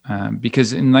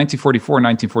 Because in 1944,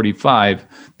 1945,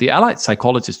 the Allied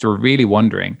psychologists were really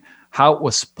wondering how it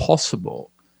was possible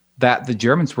that the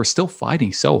Germans were still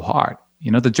fighting so hard.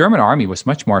 The German army was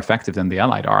much more effective than the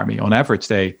Allied army. On average,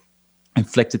 they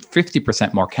inflicted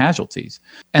 50% more casualties.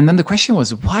 And then the question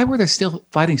was, why were they still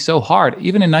fighting so hard,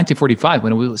 even in 1945,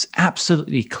 when it was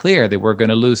absolutely clear they were going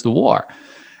to lose the war?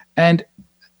 And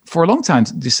for a long time,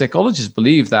 the psychologists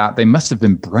believed that they must have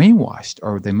been brainwashed,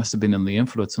 or they must have been in the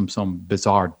influence of some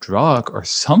bizarre drug or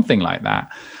something like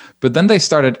that. But then they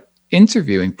started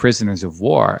interviewing prisoners of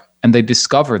war, and they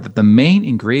discovered that the main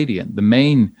ingredient, the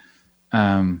main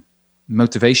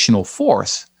motivational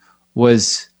force,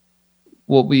 was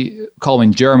what we call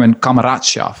in German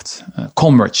Kameradschaft,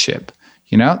 comradeship.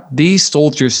 These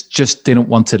soldiers just didn't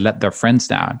want to let their friends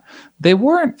down. They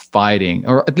weren't fighting,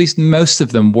 or at least most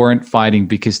of them weren't fighting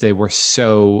because they were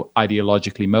so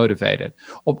ideologically motivated.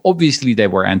 Obviously, they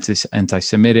were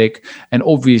anti-Semitic, and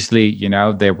obviously,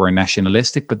 they were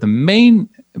nationalistic, but the main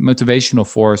motivational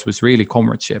force was really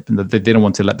comradeship, and that they didn't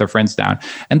want to let their friends down.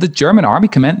 And the German army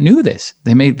command knew this.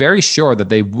 They made very sure that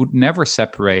they would never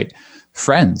separate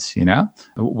friends,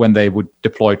 when they would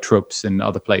deploy troops in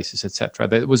other places, etc.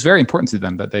 It was very important to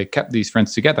them that they kept these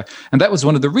friends together. And that was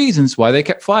one of the reasons why they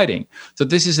kept fighting. So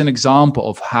this is an example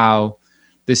of how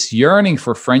this yearning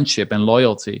for friendship and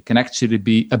loyalty can actually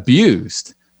be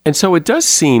abused. And so it does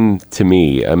seem to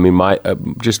me, my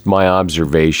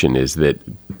observation is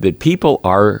that people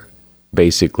are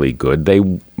basically good. They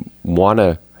want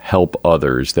to help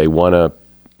others. They want to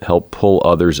help pull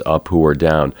others up who are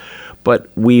down.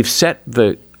 But we've set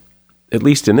at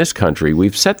least in this country,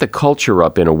 we've set the culture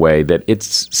up in a way that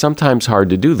it's sometimes hard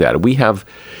to do that. We have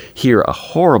here a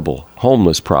horrible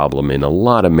homeless problem in a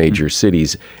lot of major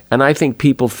cities, and I think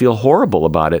people feel horrible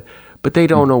about it, but they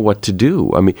don't know what to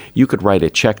do. You could write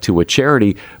a check to a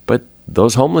charity, but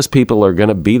those homeless people are going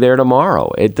to be there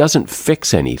tomorrow. It doesn't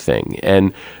fix anything.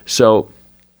 And so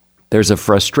there's a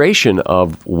frustration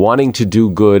of wanting to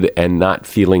do good and not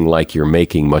feeling like you're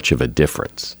making much of a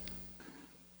difference.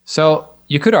 So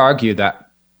you could argue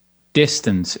that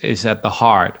distance is at the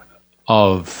heart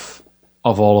of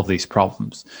all of these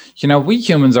problems. We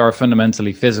humans are a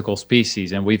fundamentally physical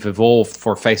species, and we've evolved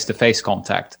for face-to-face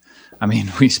contact.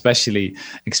 We especially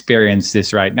experience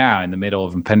this right now in the middle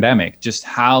of a pandemic, just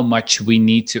how much we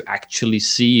need to actually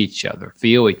see each other,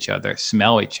 feel each other,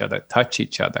 smell each other, touch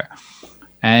each other.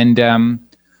 And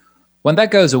when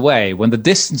that goes away, when the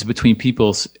distance between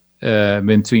people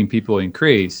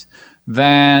increase,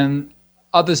 then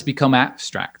others become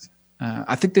abstract.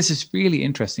 I think this is really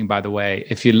interesting, by the way,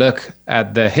 if you look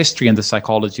at the history and the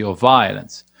psychology of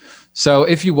violence. So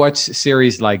if you watch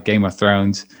series like Game of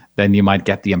Thrones, then you might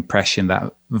get the impression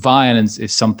that violence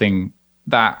is something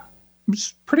that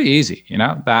is pretty easy,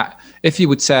 that if you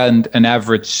would send an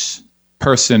average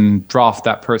person, draft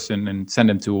that person and send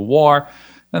them to a war,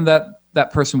 then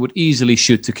that person would easily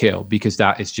shoot to kill, because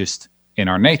that is just in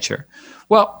our nature.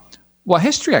 Well, what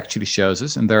history actually shows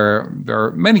us, and there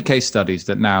are many case studies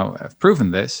that now have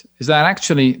proven this, is that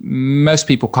actually most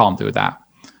people can't do that.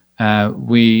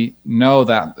 We know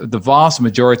that the vast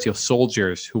majority of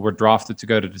soldiers who were drafted to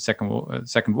go to the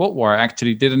Second World War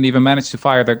actually didn't even manage to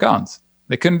fire their guns.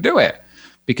 They couldn't do it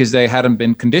because they hadn't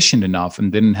been conditioned enough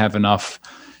and didn't have enough,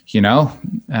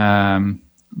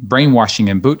 brainwashing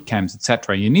in boot camps,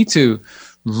 etc. You need to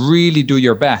really do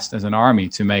your best as an army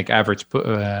to make average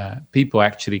people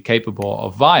actually capable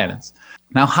of violence.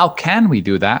 Now, how can we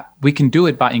do that? We can do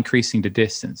it by increasing the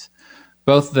distance,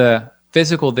 both the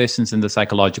physical distance and the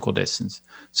psychological distance.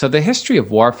 So the history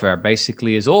of warfare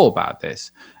basically is all about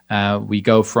this. We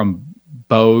go from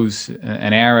bows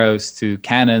and arrows to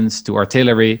cannons to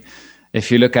artillery.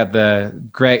 If you look at the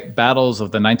great battles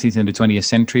of the 19th and the 20th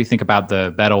century, think about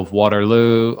the Battle of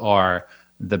Waterloo or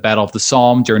the Battle of the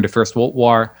Somme during the First World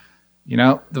War.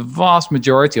 The vast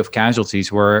majority of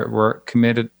casualties were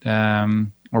committed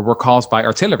or we're caused by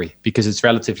artillery because it's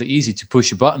relatively easy to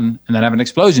push a button and then have an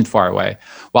explosion far away.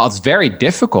 While it's very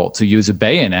difficult to use a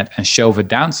bayonet and shove it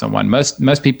down someone.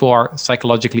 Most people are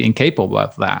psychologically incapable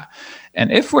of that.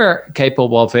 And if we're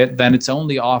capable of it, then it's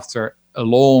only after a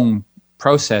long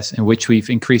process in which we've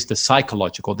increased the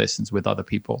psychological distance with other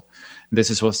people. This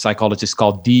is what psychologists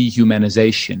call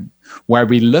dehumanization, where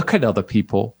we look at other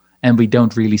people and we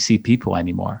don't really see people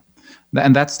anymore.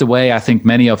 And that's the way I think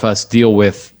many of us deal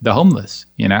with the homeless.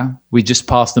 We just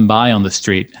pass them by on the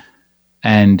street,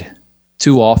 and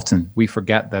too often we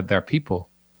forget that they're people,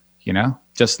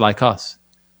 just like us,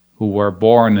 who were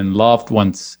born and loved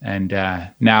once and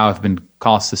now have been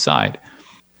cast aside.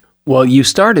 Well, you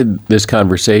started this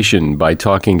conversation by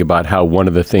talking about how one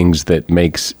of the things that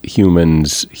makes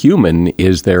humans human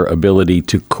is their ability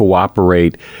to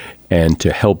cooperate and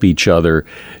to help each other.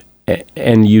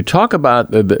 And you talk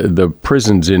about the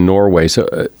prisons in Norway.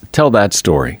 So tell that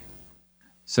story.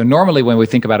 So normally when we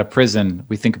think about a prison,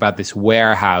 we think about this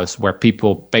warehouse where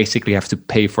people basically have to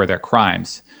pay for their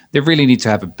crimes. They really need to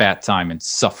have a bad time and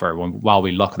suffer while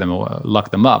we lock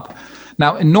them up.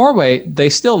 Now, in Norway, they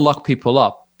still lock people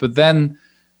up, but then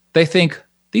they think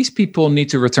these people need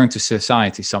to return to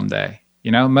society someday.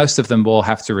 Most of them will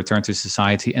have to return to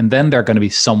society, and then they're going to be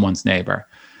someone's neighbor.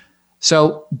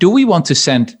 So do we want to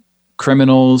send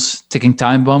criminals ticking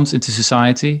time bombs into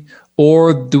society,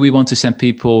 or do we want to send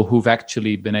people who've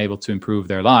actually been able to improve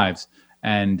their lives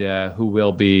and who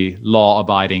will be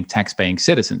law-abiding, tax-paying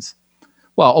citizens?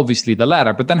 Well, obviously the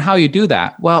latter. But then how you do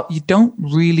that? Well, you don't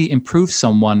really improve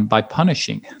someone by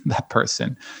punishing that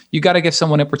person. You got to give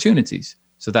someone opportunities.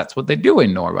 So that's what they do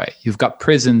in Norway. You've got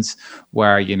prisons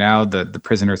where, the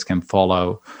prisoners can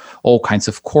follow all kinds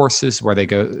of courses, where they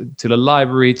go to the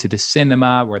library, to the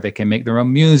cinema, where they can make their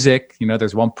own music.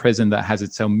 There's one prison that has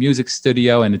its own music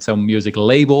studio and its own music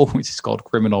label, which is called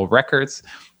Criminal Records.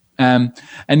 And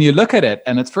you look at it,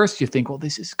 and at first you think, well,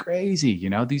 this is crazy.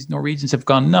 These Norwegians have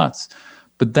gone nuts.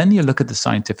 But then you look at the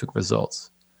scientific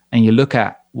results, and you look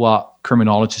at what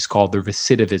criminologists call the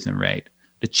recidivism rate,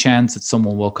 the chance that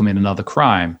someone will commit another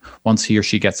crime once he or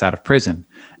she gets out of prison.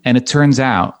 And it turns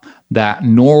out that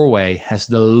Norway has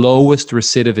the lowest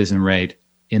recidivism rate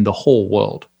in the whole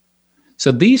world.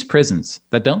 So these prisons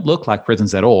that don't look like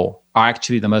prisons at all are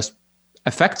actually the most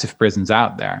effective prisons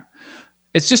out there.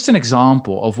 It's just an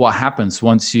example of what happens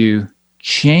once you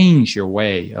change your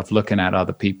way of looking at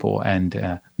other people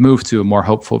and move to a more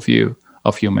hopeful view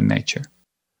of human nature.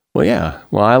 Well, yeah.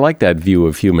 Well, I like that view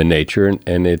of human nature,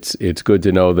 and it's good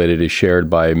to know that it is shared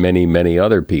by many, many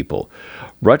other people.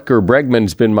 Rutger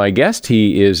Bregman's been my guest.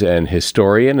 He is an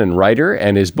historian and writer,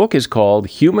 and his book is called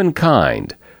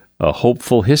Humankind, A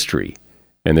Hopeful History.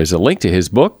 And there's a link to his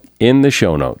book in the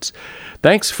show notes.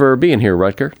 Thanks for being here,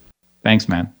 Rutger. Thanks,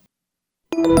 man.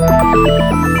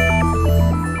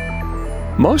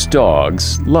 Most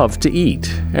dogs love to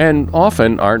eat and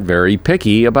often aren't very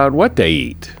picky about what they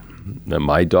eat.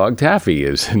 My dog Taffy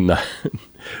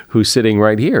who's sitting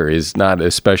right here, is not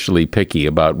especially picky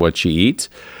about what she eats.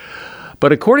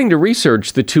 But according to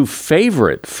research, the two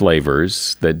favorite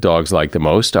flavors that dogs like the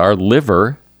most are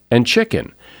liver and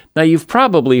chicken. Now, you've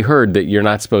probably heard that you're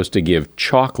not supposed to give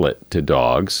chocolate to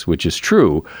dogs, which is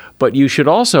true, but you should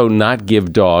also not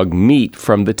give dog meat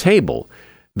from the table.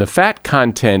 The fat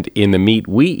content in the meat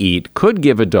we eat could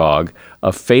give a dog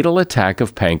a fatal attack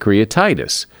of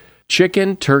pancreatitis.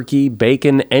 Chicken, turkey,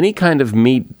 bacon, any kind of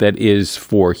meat that is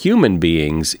for human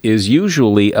beings is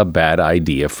usually a bad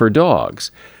idea for dogs.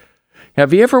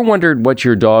 Have you ever wondered what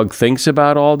your dog thinks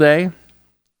about all day?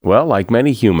 Well, like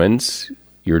many humans,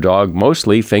 your dog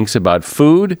mostly thinks about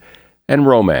food and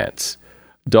romance.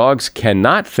 Dogs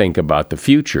cannot think about the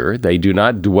future. They do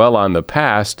not dwell on the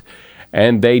past,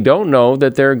 and they don't know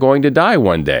that they're going to die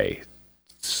one day.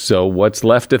 So what's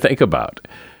left to think about?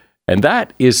 And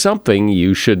that is something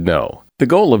you should know. The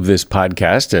goal of this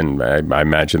podcast, and I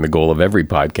imagine the goal of every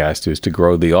podcast, is to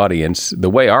grow the audience.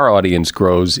 The way our audience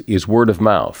grows is word of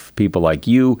mouth. People like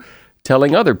you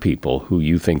telling other people who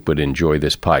you think would enjoy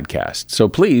this podcast. So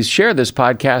please share this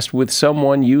podcast with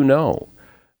someone you know.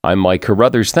 I'm Mike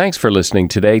Carruthers. Thanks for listening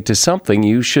today to Something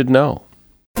You Should Know.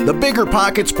 The Bigger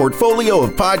Pockets portfolio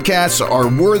of podcasts are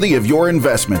worthy of your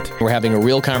investment. We're having a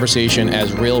real conversation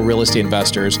as real estate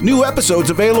investors. New episodes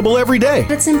available every day.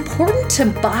 It's important to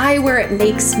buy where it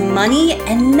makes money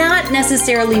and not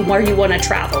necessarily where you want to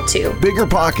travel to. Bigger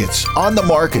Pockets, On the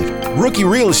Market, Rookie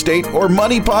Real Estate, or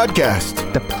Money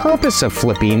Podcast. The purpose of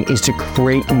flipping is to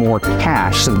create more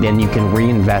cash so then you can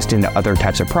reinvest into other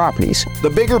types of properties. The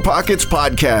Bigger Pockets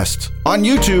Podcast, on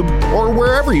YouTube or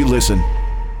wherever you listen.